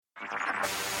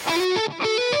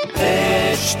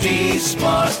HT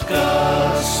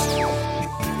Smartcast.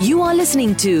 You are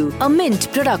listening to a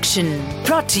Mint production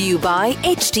brought to you by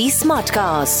HT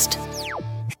Smartcast.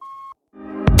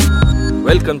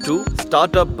 Welcome to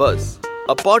Startup Buzz,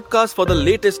 a podcast for the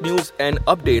latest news and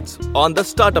updates on the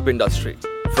startup industry.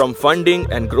 From funding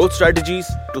and growth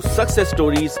strategies to success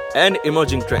stories and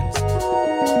emerging trends.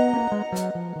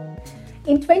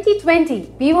 In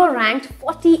 2020, we were ranked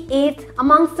 48th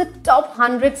amongst the top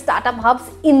 100 startup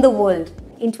hubs in the world.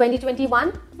 In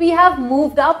 2021, we have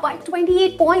moved up by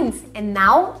 28 points and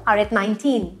now are at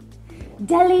 19.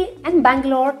 Delhi and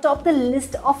Bangalore top the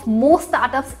list of most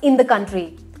startups in the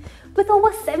country. With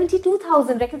over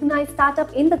 72,000 recognized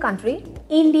startups in the country,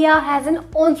 India has an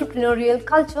entrepreneurial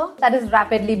culture that is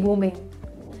rapidly booming.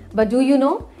 But do you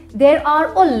know, there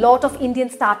are a lot of Indian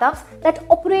startups that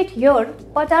operate here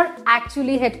but are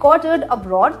actually headquartered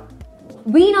abroad.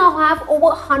 We now have over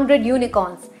 100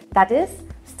 unicorns, that is,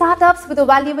 startups with a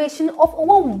valuation of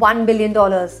over $1 billion.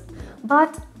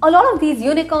 But a lot of these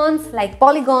unicorns like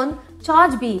Polygon,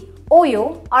 Chargebee,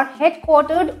 Oyo are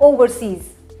headquartered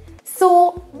overseas.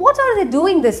 So, what are they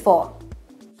doing this for?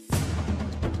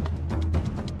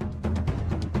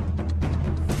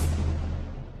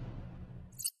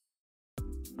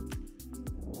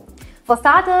 For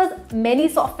starters, many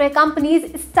software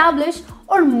companies establish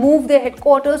or move their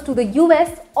headquarters to the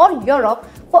US or Europe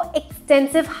for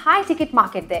extensive high-ticket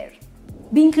market there.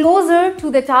 Being closer to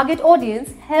their target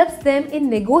audience helps them in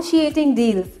negotiating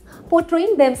deals,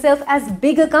 portraying themselves as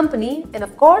bigger company and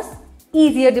of course,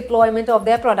 easier deployment of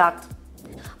their product.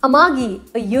 Amagi,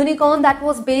 a unicorn that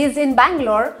was based in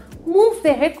Bangalore, moved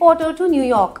their headquarters to New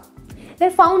York.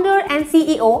 Their founder and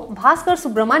CEO, Bhaskar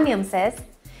Subramaniam, says,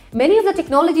 many of the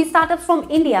technology startups from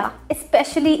India,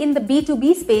 especially in the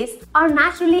B2B space, are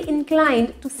naturally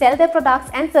inclined to sell their products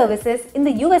and services in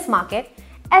the US market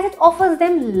as it offers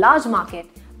them large market,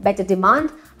 better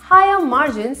demand, higher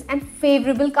margins and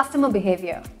favorable customer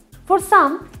behavior. For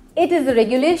some, it is the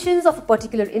regulations of a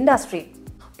particular industry.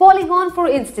 Polygon, for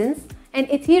instance, an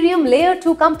Ethereum Layer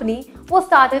 2 company, was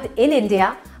started in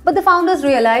India, but the founders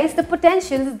realized the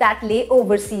potentials that lay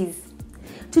overseas.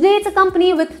 Today, it's a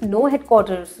company with no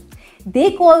headquarters.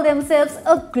 They call themselves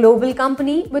a global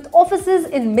company with offices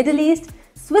in Middle East,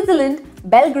 Switzerland,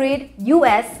 Belgrade,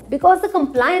 US because the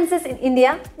compliances in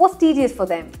India was tedious for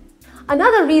them.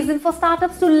 Another reason for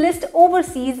startups to list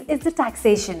overseas is the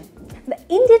taxation. The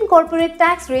Indian corporate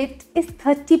tax rate is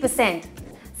 30%.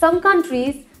 Some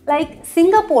countries like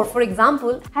Singapore, for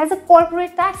example, has a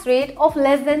corporate tax rate of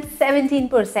less than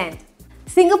 17%.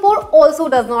 Singapore also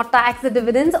does not tax the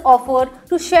dividends offered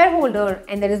to shareholder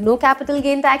and there is no capital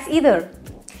gain tax either.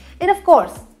 And of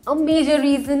course, a major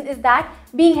reason is that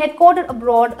being headquartered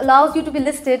abroad allows you to be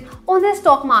listed on their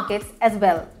stock markets as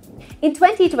well. In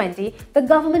 2020, the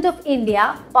government of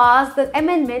India passed the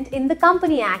amendment in the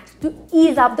Company Act to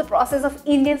ease up the process of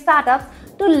Indian startups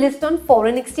to list on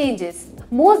foreign exchanges.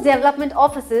 Most development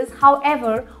offices,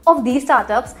 however, of these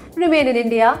startups remain in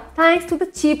India thanks to the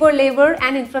cheaper labor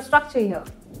and infrastructure here.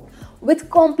 With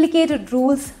complicated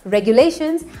rules,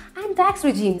 regulations, and tax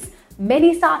regimes,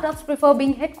 many startups prefer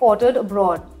being headquartered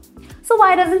abroad. So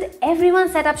why doesn't everyone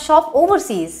set up shop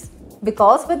overseas?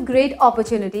 Because with great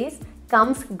opportunities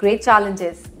comes great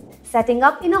challenges. Setting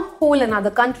up in a whole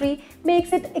another country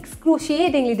makes it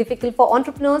excruciatingly difficult for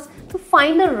entrepreneurs to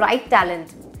find the right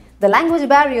talent. The language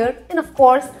barrier, and of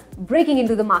course, breaking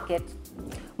into the market.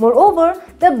 Moreover,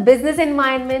 the business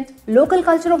environment, local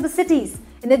culture of the cities,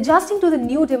 and adjusting to the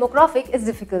new demographic is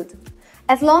difficult.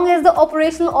 As long as the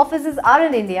operational offices are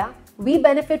in India, we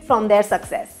benefit from their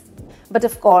success. But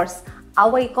of course,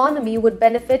 our economy would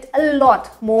benefit a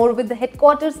lot more with the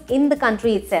headquarters in the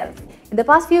country itself. In the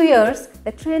past few years,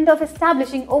 the trend of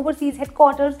establishing overseas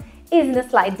headquarters is in a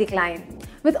slight decline.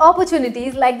 With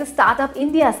opportunities like the Startup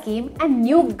India scheme and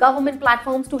new government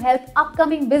platforms to help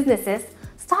upcoming businesses,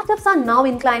 startups are now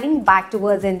inclining back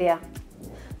towards India.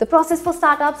 The process for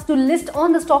startups to list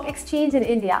on the stock exchange in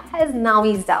India has now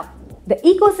eased up. The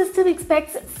ecosystem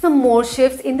expects some more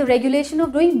shifts in the regulation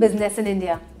of doing business in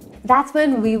India. That's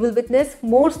when we will witness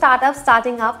more startups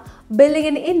starting up, building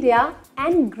in India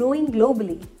and growing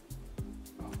globally.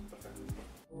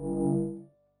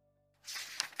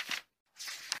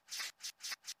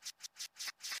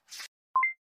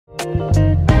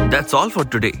 That's all for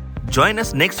today. Join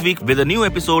us next week with a new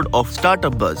episode of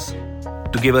Startup Buzz.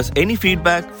 To give us any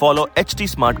feedback, follow HT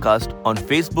Smartcast on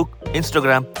Facebook,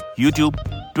 Instagram, YouTube,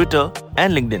 Twitter,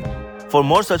 and LinkedIn. For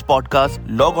more such podcasts,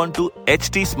 log on to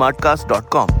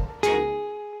htsmartcast.com.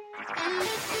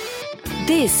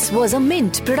 This was a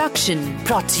Mint production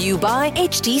brought to you by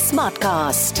HT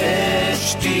Smartcast.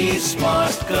 HT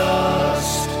Smartcast.